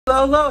So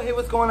hello, hey,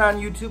 what's going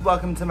on YouTube?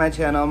 Welcome to my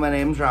channel. My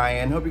name's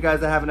Ryan. Hope you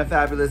guys are having a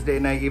fabulous day,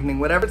 night, evening,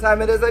 whatever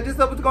time it is. I just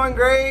hope it's going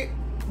great.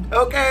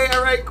 Okay,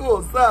 all right,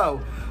 cool.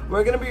 So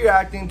we're gonna be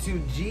reacting to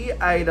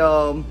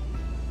I-DLE.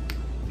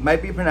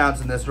 Might be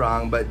pronouncing this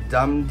wrong, but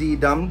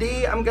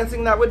DUMDi, I'm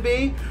guessing that would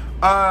be.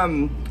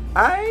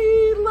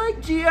 I like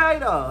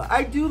I-DLE.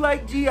 I do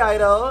like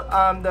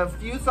I-DLE. The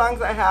few songs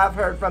I have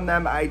heard from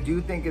them, I do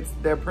think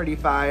they're pretty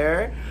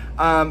fire.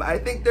 I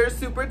think they're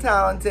super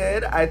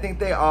talented. I think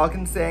they all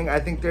can sing.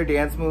 I think their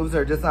dance moves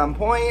are just on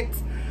point.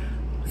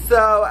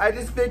 So I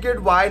just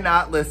figured, why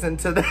not listen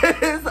to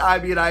this? I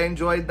mean, I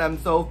enjoyed them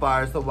so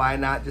far, so why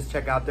not just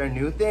check out their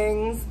new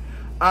things?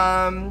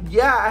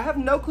 Yeah, I have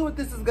no clue what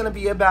this is gonna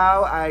be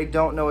about. I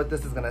don't know what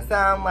this is gonna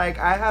sound like.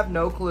 I have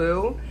no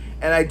clue.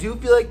 And I do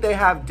feel like they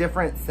have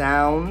different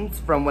sounds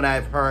from what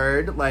I've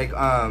heard. Like,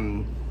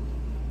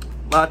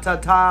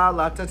 la-ta-ta,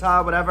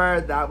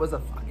 whatever. That was a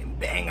fucking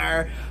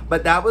banger.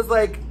 But that was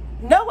like,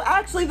 no,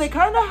 actually, they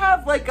kind of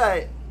have like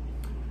a,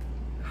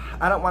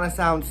 I don't want to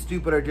sound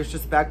stupid or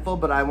disrespectful,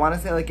 but I want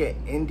to say like an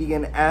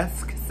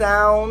Indian-esque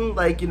sound.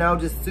 Like, you know,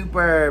 just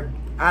super,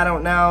 I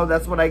don't know.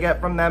 That's what I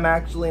get from them,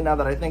 actually, now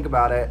that I think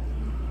about it.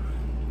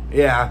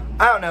 Yeah,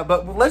 I don't know,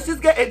 but let's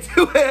just get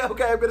into it.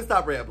 Okay, I'm going to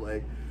stop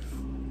rambling.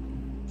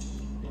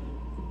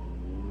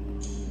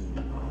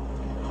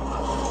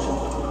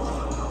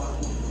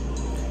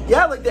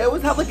 Yeah, like they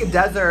always have like a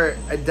desert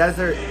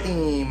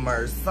theme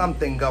or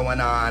something going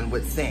on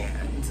with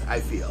sand, I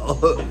feel.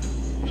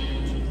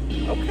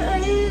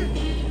 Okay.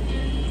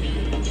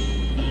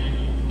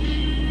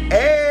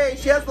 Hey,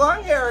 she has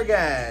long hair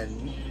again.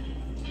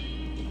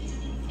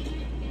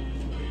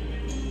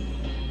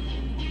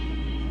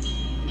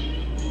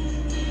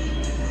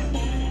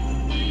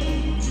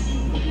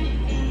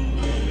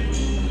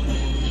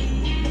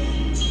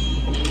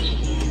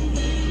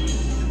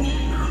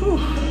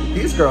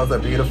 These girls are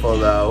beautiful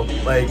though.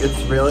 Like,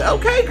 it's really,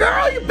 okay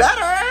girl, you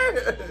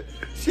better.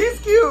 She's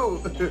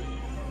cute.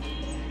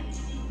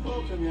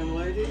 Welcome, young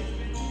lady.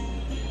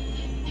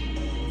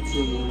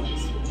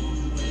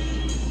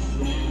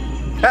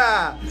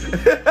 Ha!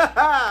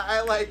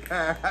 I like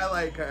her. I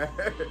like her.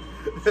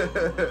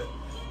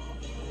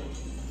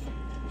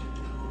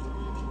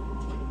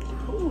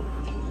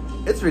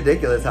 It's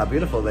ridiculous how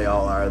beautiful they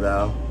all are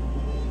though.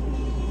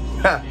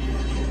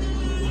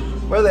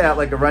 Where are they at?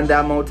 Like a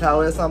rundown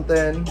motel or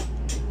something?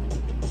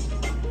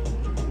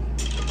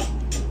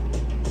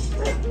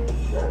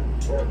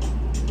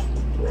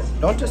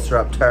 Don't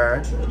disrupt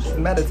her. She's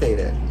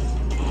meditating.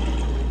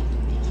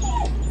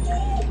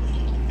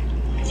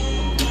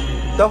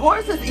 The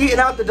horse is eating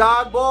out the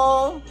dog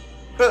bowl.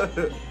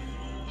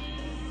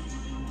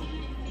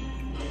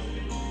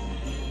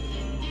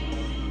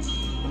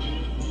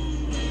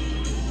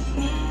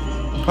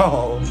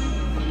 Oh.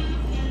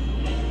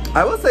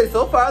 I will say,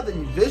 so far, the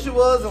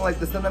visuals and like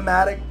the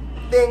cinematic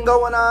thing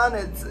going on,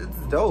 it's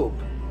dope.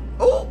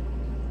 Oh,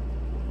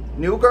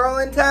 new girl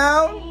in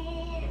town.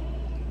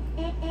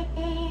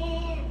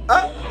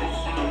 Oh.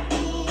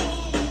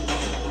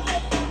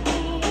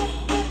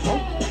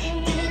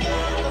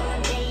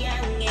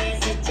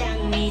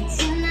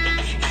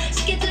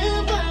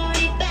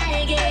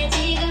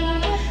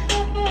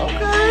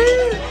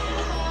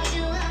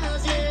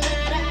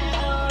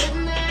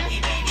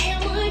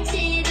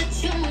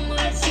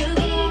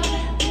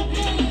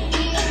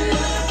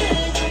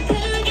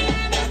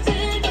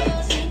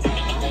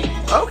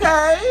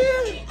 Okay.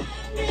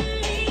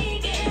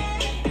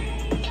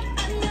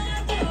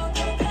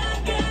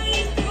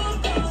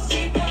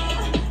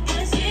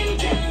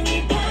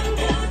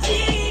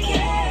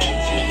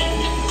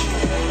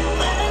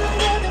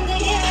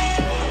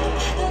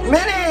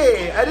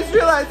 Minnie! I just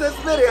realized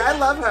that's Minnie. I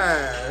love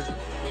her.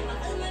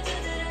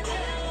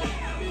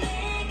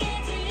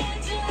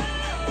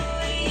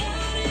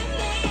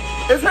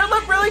 Is her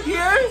lip really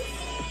pierced?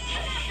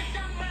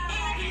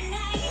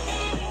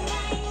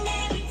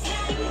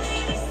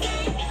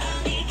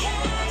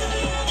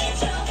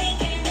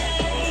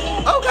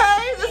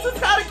 Okay, this is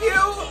kind of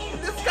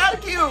cute. This is kind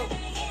of cute.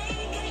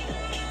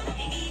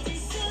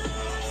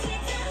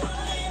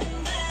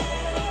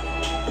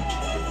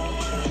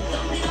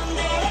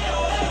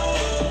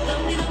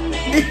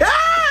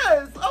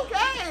 Yes!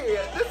 Okay,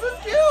 this is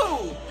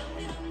cute.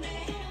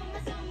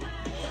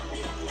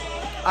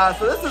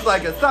 So this is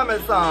like a summer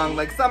song,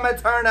 like summer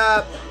turn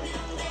up.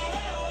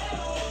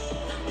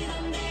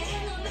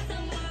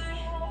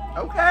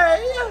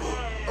 Okay.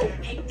 Oh.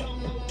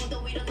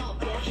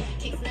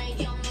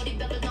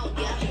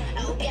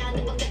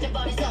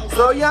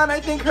 So Yan, I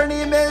think her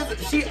name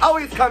is, she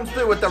always comes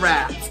through with the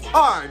raps.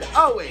 Hard,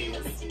 always.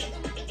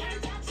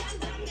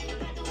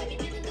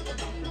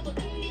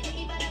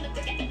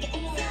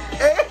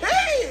 Hey!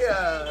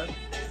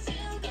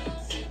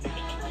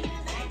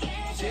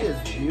 She is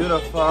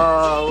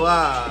beautiful.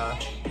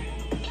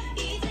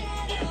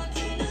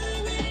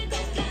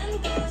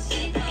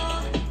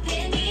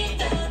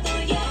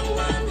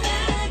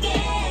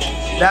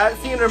 That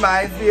scene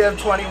reminds me of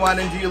 21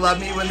 and Do You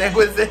Love Me when they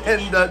was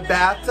in the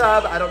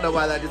bathtub. I don't know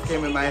why that just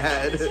came in my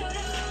head.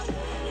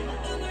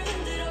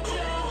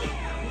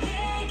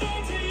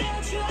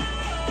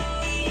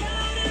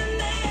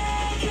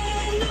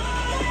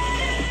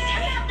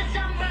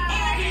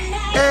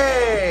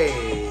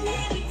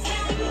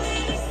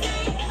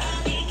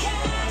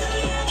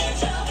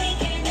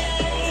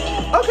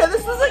 Okay,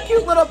 this is a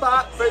cute little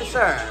bop for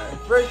sure.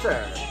 For sure.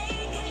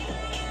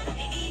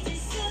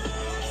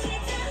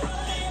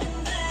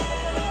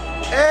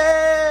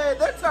 Hey,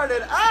 they're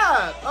turning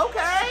up.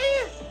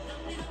 Okay.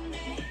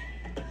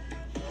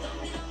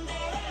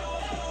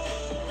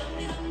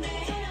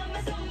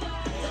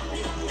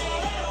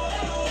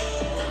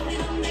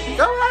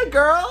 Go ahead,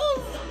 girls.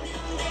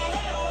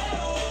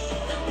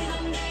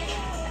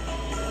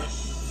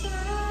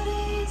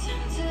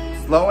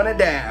 Slowing it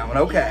down.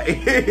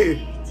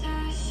 Okay.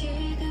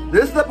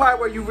 This is the part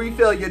where you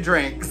refill your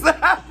drinks.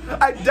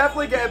 I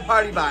definitely get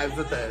party vibes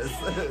with this.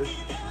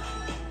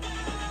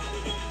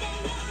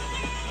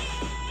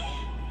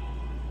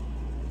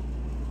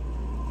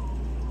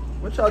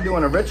 What y'all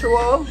doing, a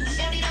ritual?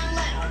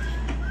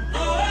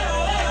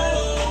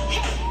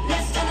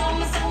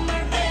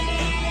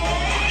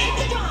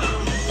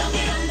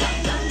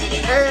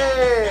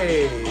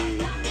 Hey!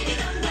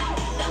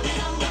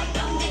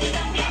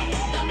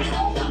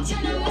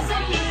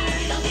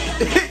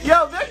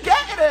 Yo, they're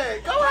getting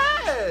it! Go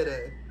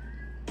ahead!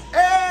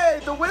 Hey,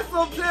 the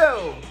whistle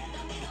too!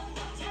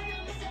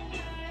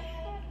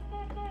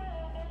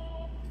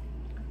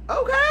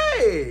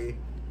 Okay!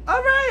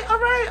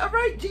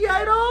 Alright,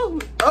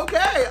 G-Idle!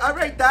 Okay,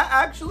 alright, that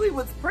actually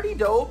was pretty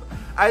dope.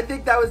 I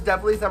think that was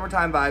definitely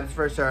summertime vibes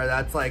for sure.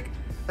 That's like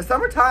a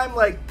summertime,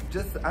 like,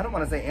 just, I don't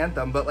want to say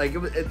anthem, but like,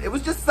 it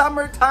was just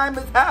summertime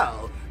as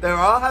hell. They were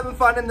all having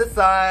fun in the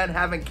sun,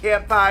 having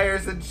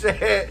campfires and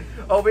shit.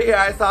 Over here,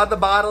 I saw the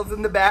bottles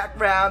in the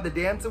background. The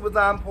dancing was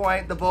on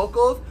point. The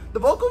vocals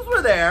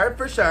were there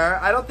for sure.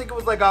 I don't think it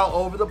was like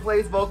all over the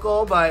place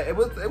vocal, but it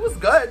was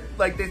good.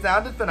 Like, they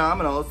sounded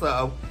phenomenal,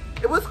 so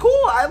it was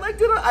cool. I liked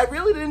it. I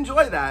really did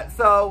enjoy that.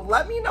 So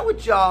let me know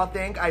what y'all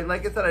think.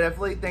 Like I said, I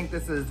definitely think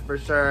this is for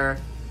sure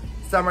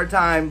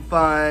summertime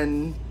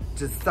fun.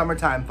 Just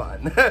summertime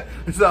fun.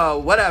 So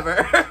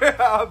whatever.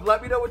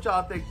 Let me know what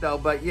y'all think though.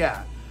 But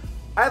yeah,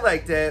 I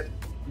liked it.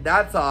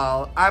 That's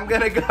all. I'm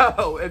gonna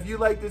go. If you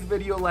like this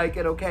video, like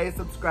it, okay?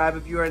 Subscribe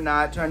if you are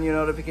not. Turn your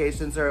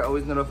notifications so you're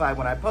always notified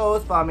when I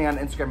post. Follow me on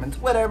Instagram and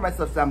Twitter. My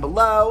stuff's down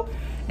below.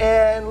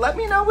 And let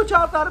me know what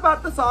y'all thought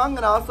about the song.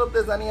 And also if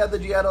there's any other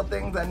G-Idle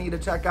things I need to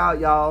check out,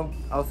 y'all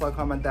also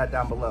comment that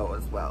down below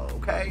as well,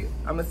 okay?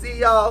 I'm gonna see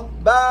y'all.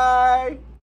 Bye!